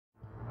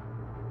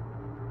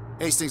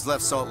Hastings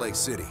left Salt Lake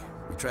City.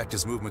 We tracked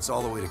his movements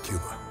all the way to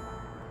Cuba.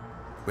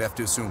 We have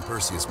to assume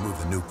Perseus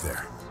moved the nuke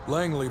there.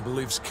 Langley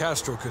believes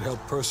Castro could help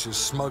Perseus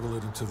smuggle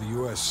it into the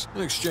U.S.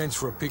 in exchange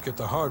for a peek at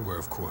the hardware,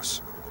 of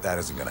course. That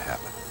isn't gonna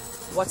happen.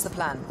 What's the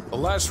plan? The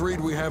last read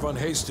we have on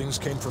Hastings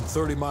came from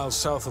 30 miles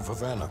south of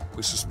Havana.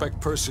 We suspect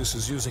Perseus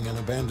is using an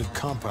abandoned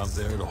compound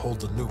there to hold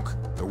the nuke.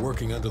 They're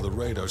working under the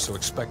radar, so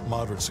expect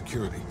moderate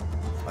security.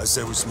 I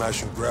say we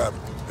smash and grab.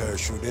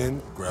 Parachute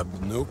in, grab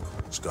the nuke,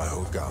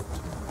 skyhook out.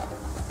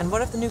 And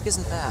what if the nuke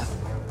isn't there?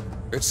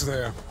 It's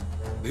there.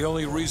 The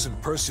only reason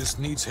Perseus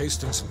needs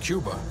Hastings in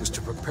Cuba is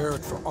to prepare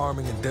it for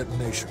arming and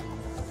detonation.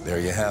 There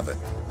you have it.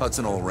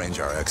 Hudson will arrange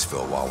our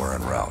exfil while we're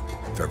en route.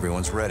 If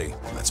everyone's ready,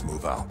 let's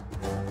move out.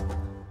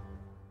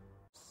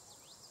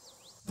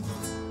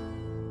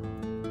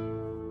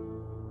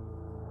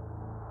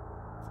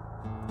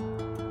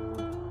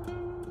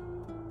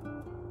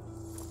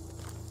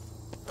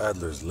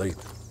 Adler's late.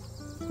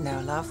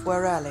 No, love,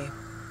 we're early.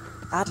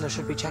 Adler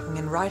should be checking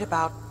in right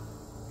about...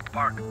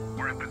 Park,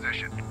 we're in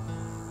position.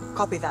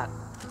 Copy that.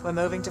 We're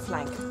moving to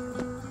flank.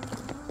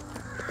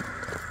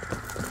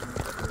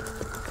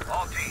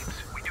 All teams,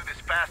 we do this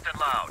fast and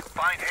loud.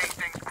 Find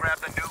Hastings, grab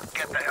the nuke,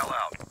 get the hell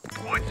out.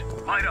 Woods,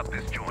 light up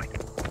this joint.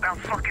 About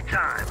fucking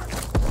time.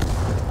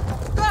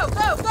 Go,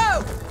 go,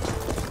 go!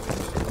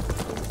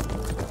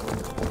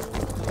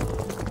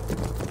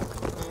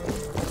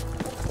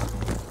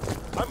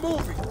 I'm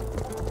moving!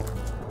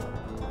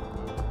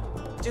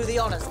 Do the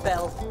honors,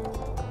 Bell.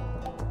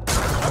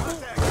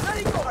 Let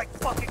it go like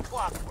fucking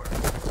clockwork.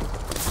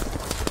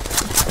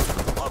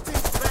 All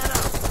teams fan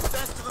out.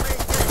 Advance to the main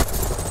gate.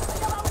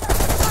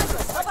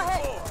 Up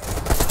ahead!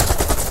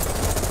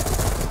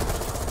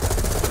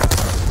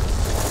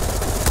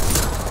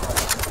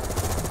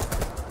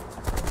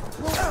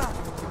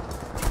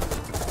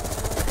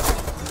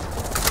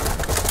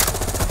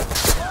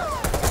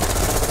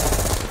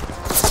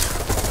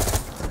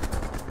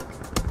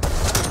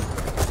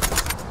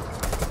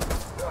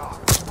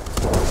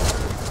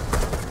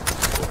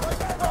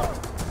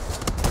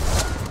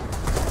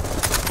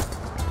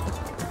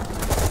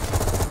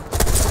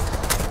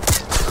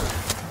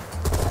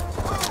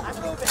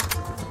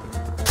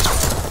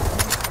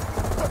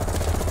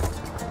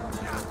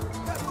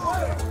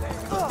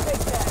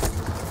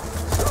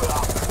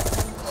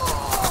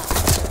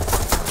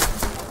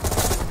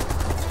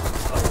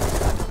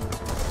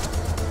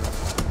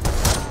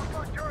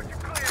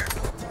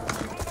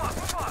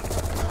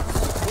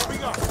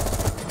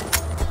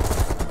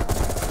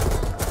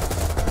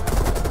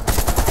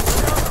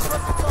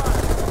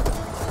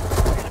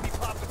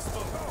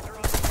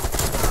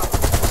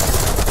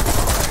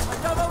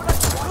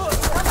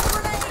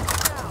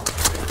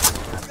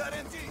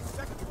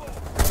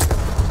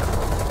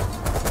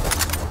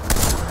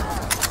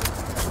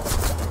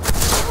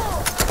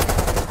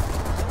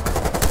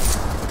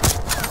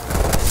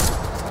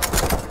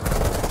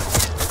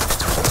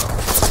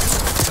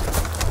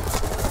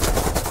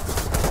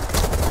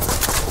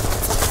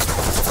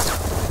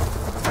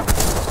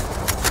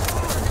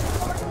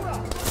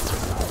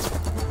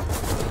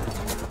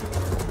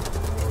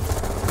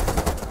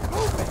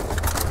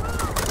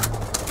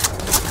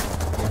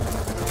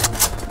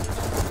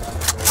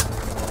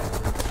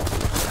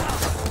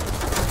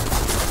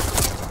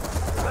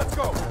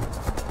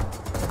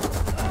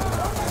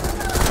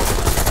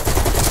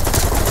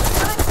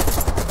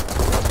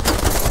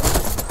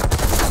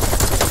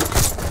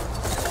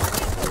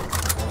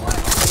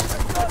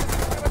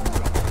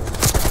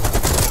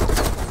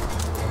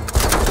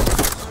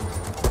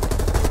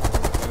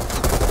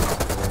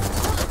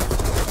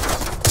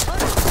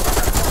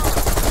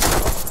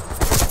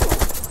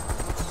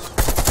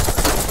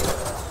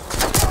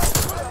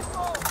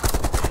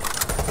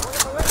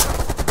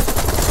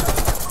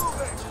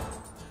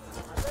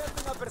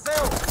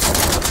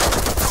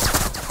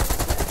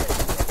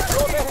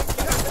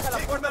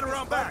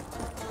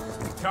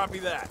 Copy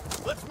that.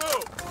 Let's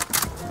move!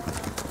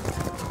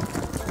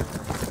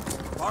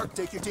 Mark,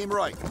 take your team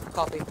right.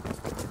 Copy.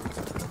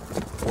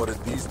 What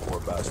did these poor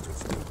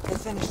bastards do? They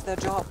finished their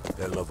job.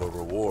 They love a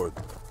reward.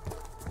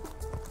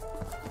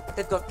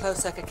 They've got closed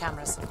circuit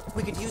cameras.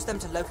 We could use them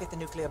to locate the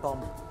nuclear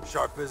bomb.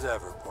 Sharp as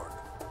ever, Park.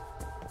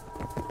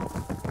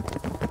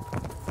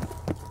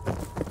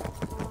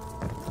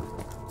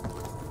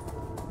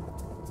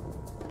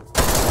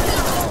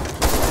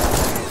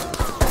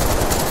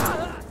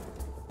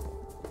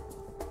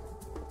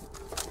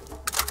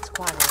 It's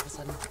quiet all of a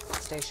sudden.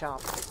 Stay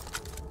sharp.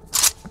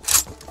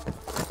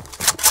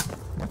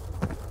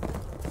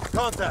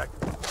 Contact!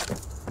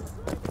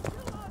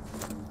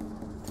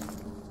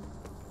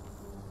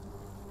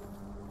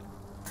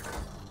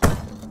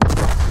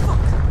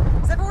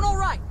 Is everyone all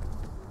right?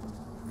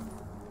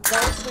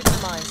 Don't switch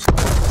your minds.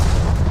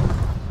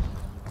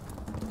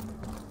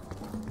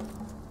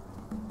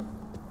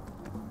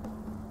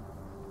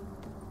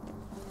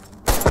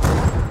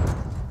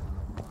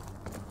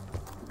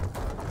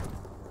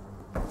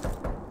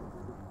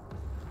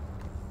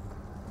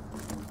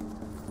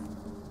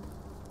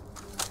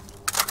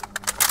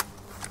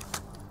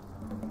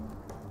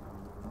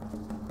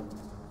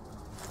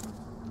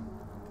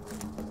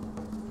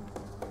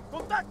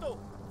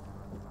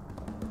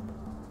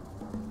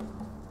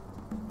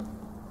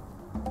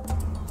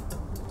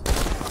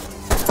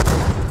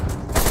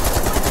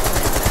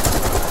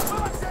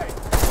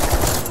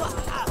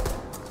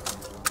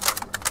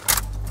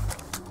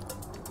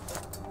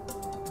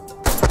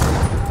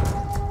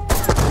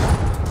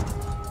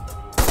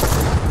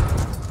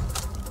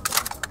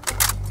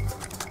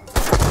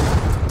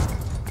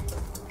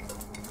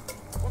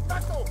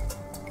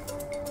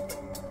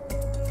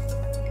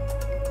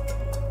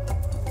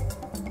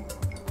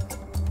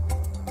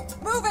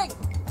 Moving!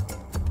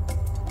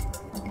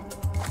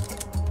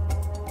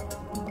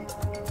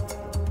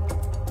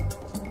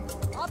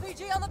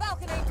 RPG on the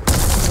balcony!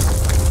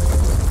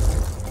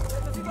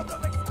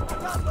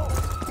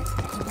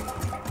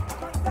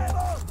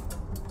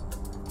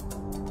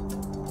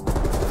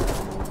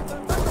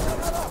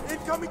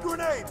 Incoming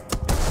grenade!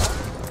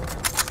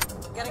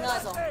 Getting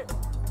eyes on.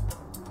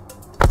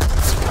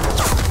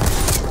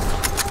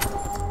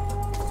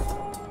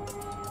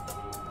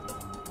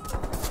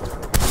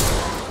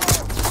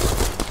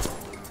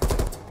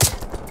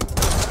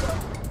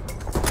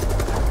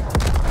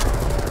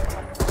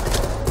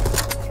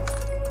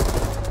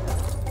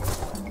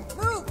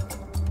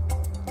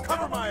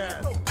 Cover my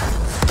ass!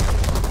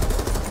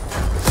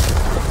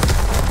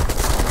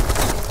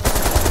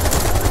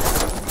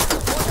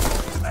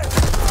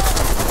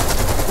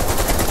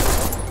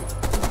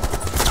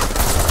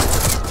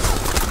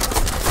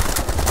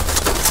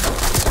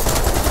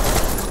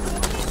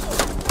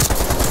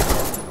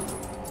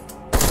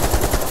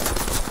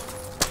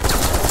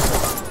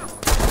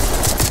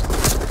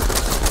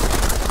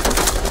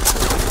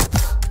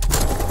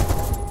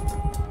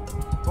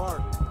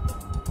 Park,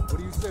 what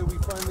do you say we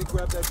finally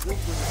grab that drink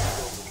when it's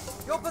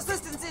over? Your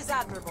persistence is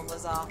admirable,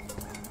 Lazar.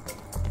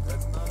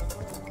 That's not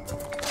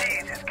enough.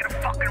 Jesus, get a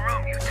fucking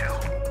room, you two.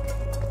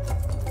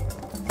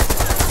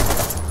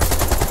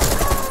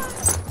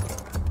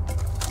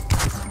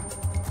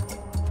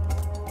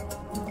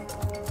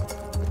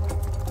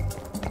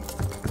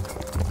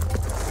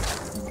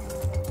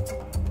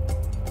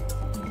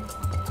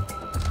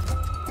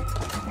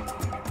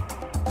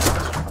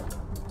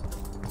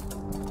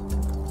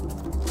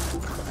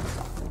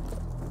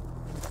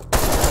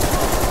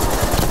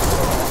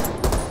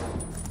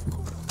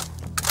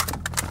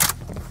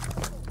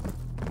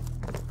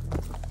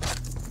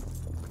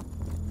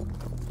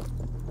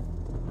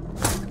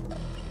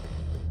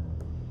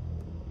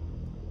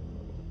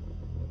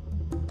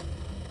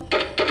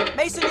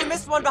 Mason, you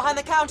missed one behind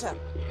the counter.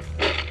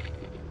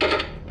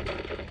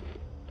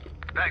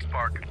 Thanks,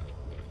 Park.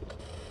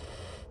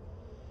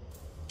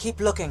 Keep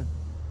looking.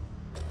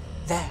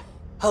 There.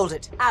 Hold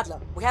it. Adler,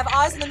 we have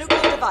eyes on the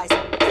nuclear device.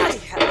 Bloody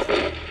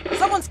hell.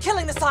 Someone's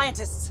killing the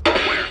scientists.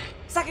 Where?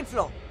 Second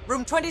floor,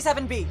 room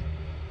 27B.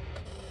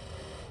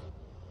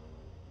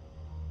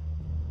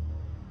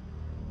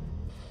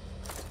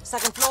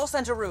 Second floor,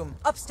 center room.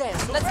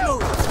 Upstairs. Let's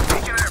move.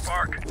 Take you there,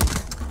 Park.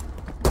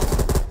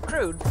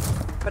 Crude,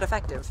 but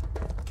effective.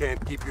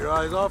 Can't keep your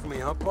eyes off me,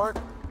 huh, Park?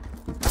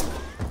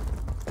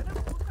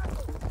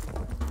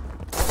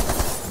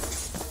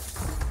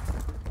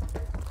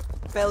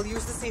 Bell,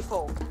 use the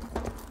C4.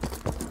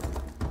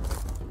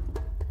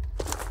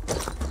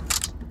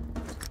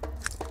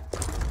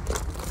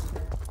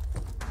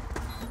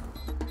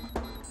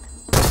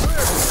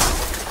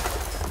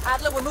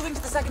 Adler, we're moving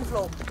to the second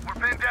floor.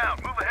 We're pinned down.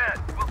 Move ahead.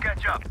 We'll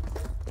catch up.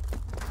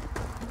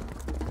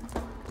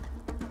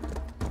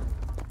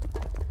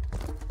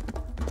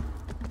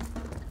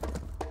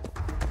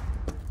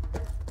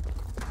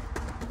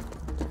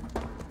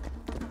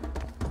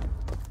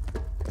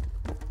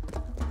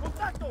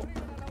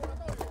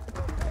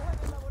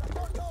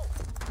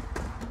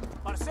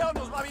 Marcelo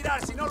nos va a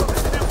virar si no lo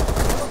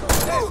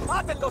detenemos.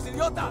 ¡Mátenlos,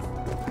 idiotas!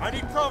 I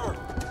need cover!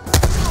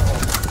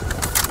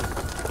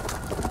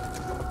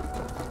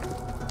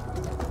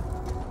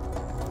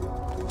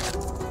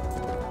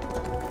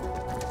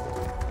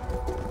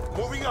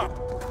 Moving up!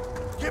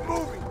 Get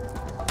moving!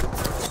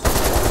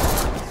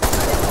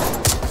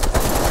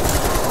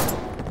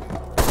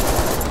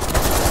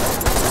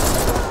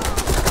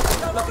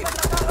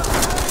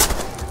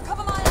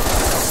 Cover my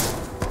ass!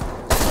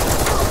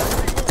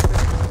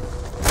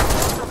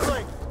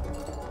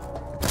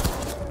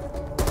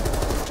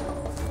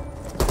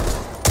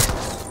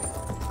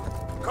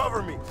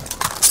 Cover me!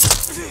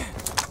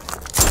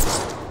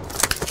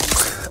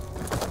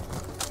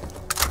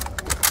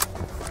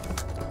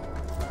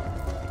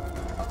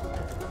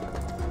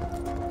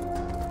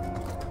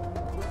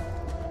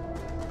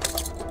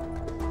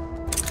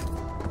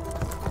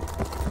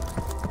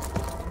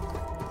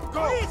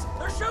 Please!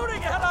 They're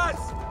shooting at us!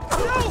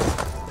 No!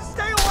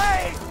 Stay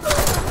away!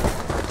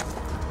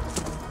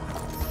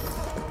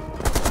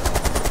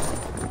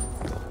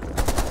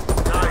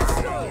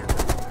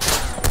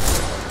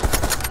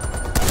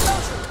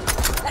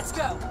 Let's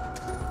go!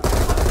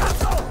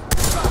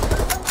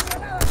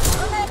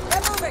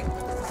 We're moving!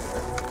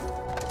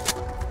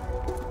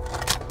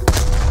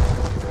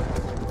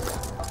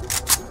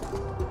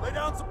 Lay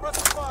down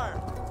suppressive fire!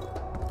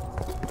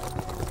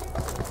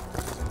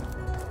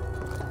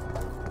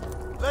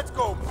 Let's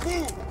go.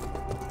 Move.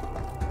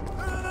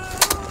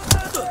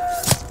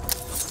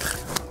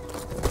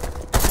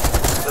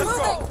 Let's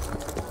go.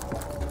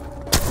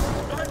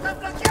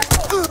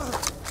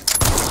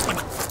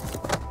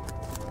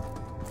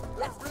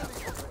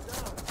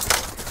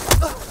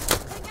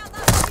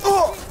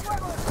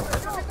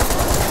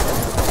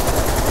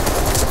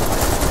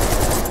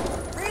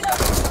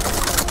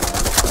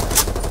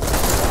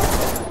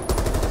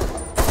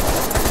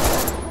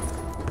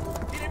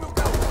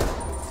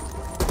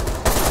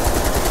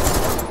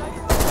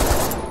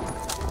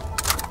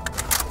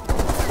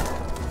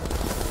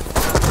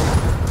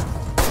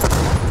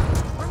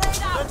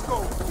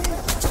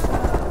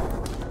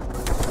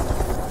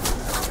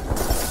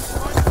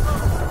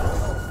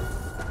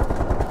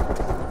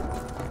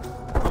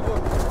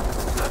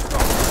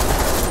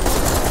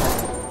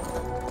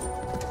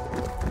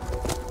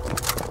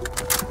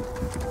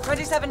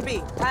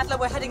 Adler,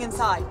 we're heading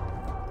inside.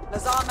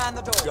 Lazar, man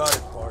the door. Got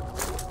it, Park.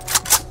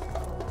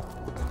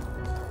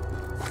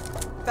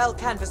 Bell,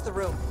 canvass the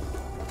room.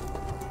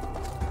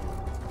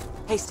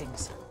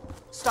 Hastings,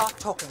 start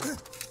talking.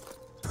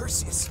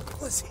 Perseus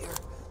was here.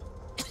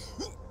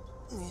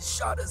 He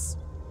shot us.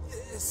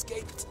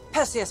 Escaped.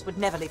 Perseus would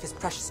never leave his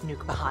precious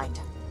nuke behind.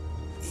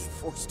 He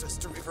forced us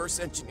to reverse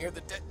engineer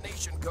the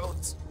detonation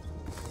codes.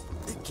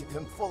 They give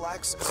him full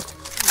access to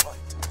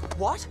Greenlight.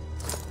 What?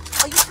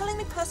 Are you telling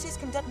me Perseus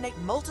can detonate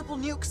multiple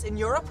nukes in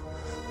Europe?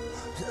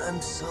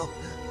 I'm so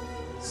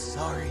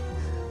sorry.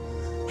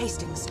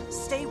 Hastings,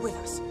 stay with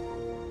us.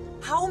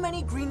 How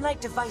many Greenlight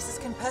devices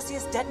can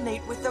Perseus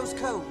detonate with those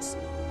codes?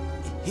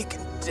 He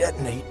can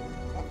detonate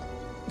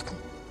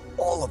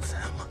all of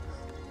them.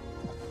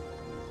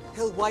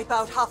 He'll wipe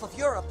out half of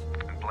Europe.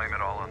 And blame it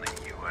all on the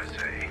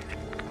USA.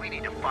 We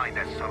need to find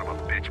that son of a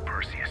bitch,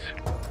 Perseus.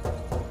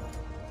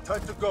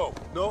 Time to go.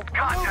 No?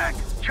 Contact!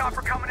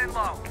 Chopper coming in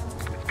low.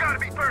 It's gotta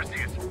be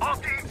Perseus. All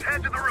teams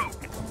head to the roof.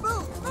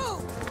 Move!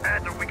 Move!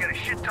 Adler, we got a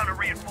shit ton of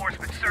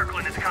reinforcements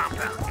circling his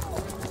compound.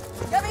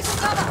 Get me some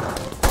cover!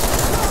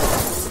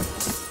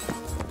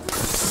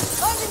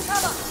 Finding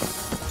cover!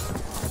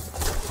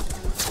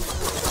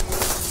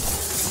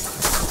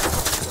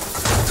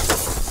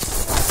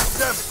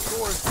 Damn it,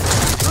 doors.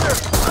 Clear!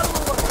 Out of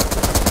the way!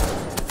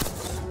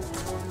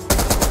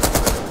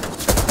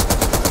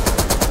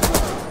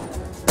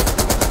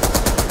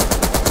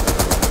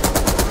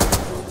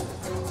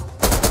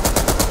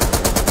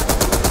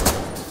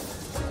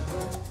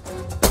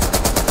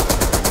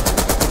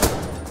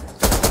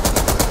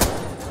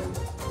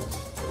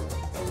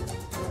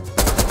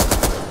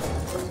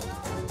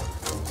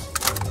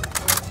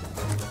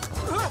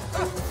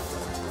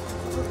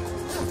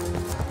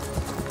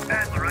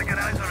 Adler, I got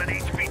eyes on an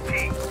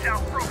HVT.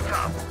 South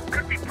rooftop.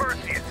 Could be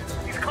Perseus.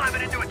 He's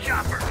climbing into a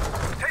chopper.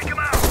 Take him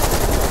out!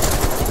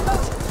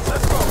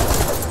 Let's go!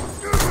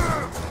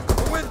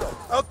 The window!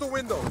 Out the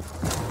window!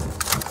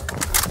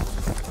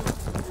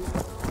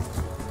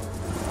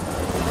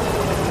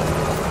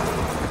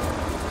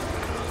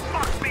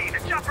 Fuck me! The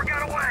chopper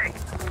got away!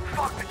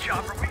 Fuck the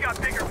chopper. We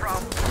got bigger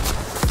problems.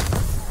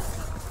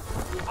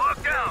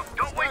 Lock down!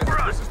 Don't wait for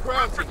us! This is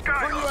ground Run team. for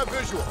Bring you Skyhook. that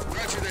visual.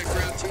 Roger that,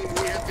 ground team.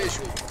 We have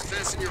visual.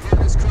 Fasten your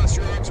harness, cross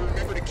your arms, and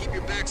remember to keep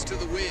your backs to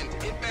the wind.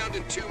 Inbound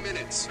in 2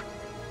 minutes.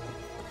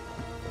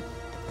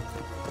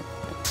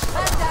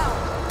 Hand down!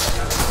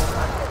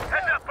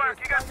 Heads up, Mark.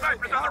 You got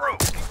snipers on the roof.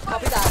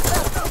 Copy that.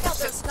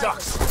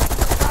 Ducks!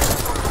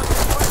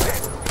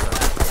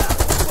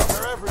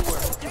 They're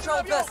everywhere.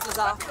 Control burst,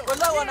 Lazar. We're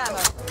low on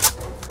ammo.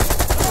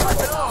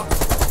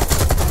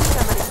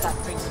 Somebody's that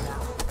drinking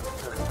now.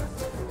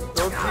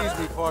 Don't tease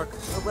me, Park.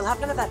 But we'll have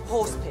none of that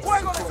horse piss. Or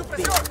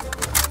beer.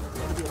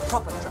 It'll be a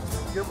proper drunk.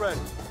 Get ready.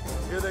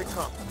 Here they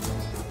come.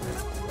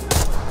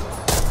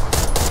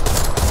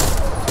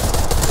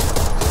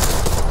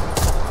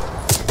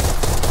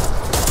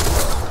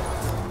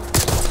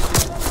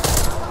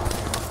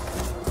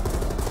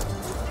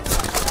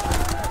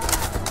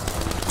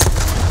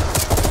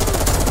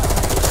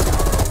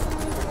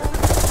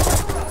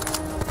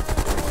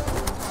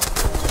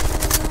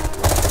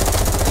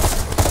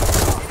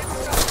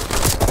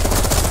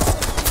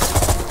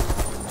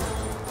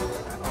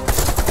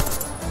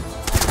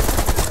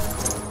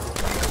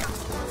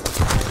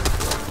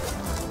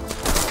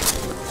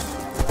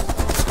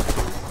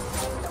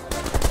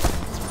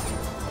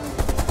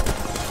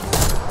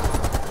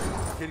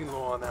 Getting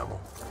low on ammo.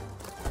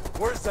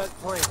 Where's that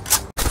plane?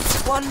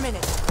 1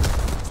 minute.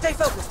 Stay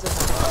focused,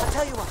 Lazar. I'll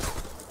tell you what.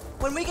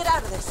 When we get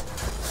out of this,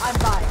 I'm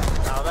buying.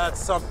 Now that's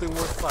something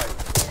worth fighting.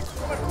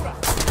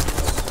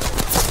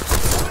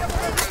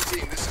 Ground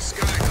team, this is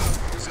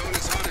Skyhook. The zone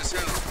is hot as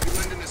hell. We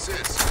lend an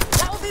assist.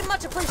 That will be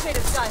much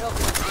appreciated, Skyhook.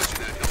 Roger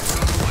that. Help is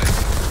on the way.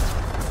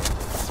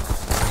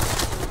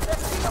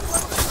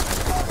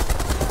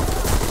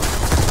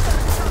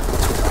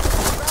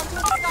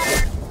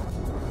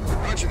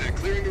 Roger that.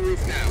 Clearing the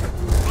roof now.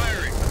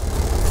 Firing.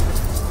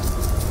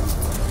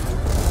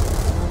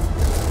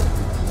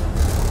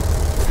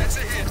 That's a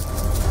hit.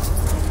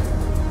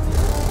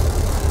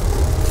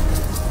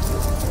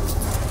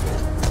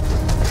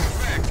 Good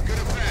effect. Good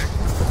effect.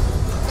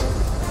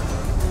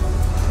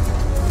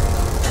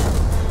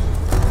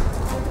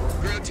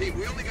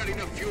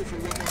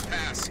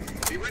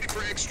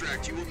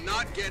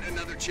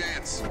 another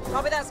chance.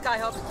 Copy that,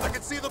 Skyhook. I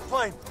can see the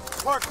plane.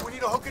 Parker, we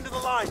need to hook into the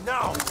line,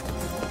 now!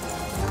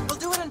 We'll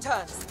do it in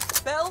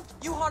turns. Bell,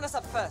 you harness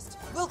up first.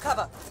 We'll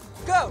cover.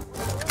 Go!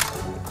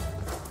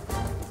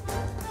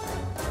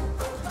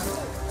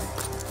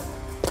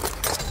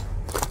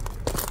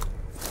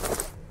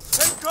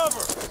 Take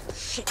cover!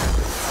 Shit.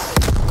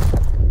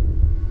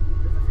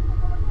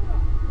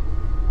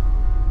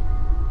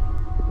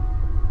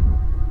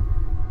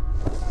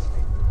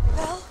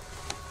 Bell?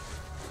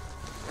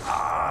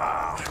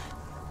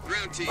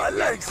 Ground team, My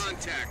legs.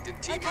 contact in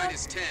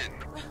T-minus 10,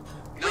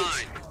 9,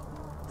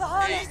 The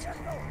harness!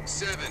 8,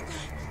 7,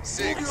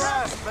 6, Move your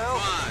ass, Bell.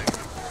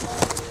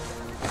 5,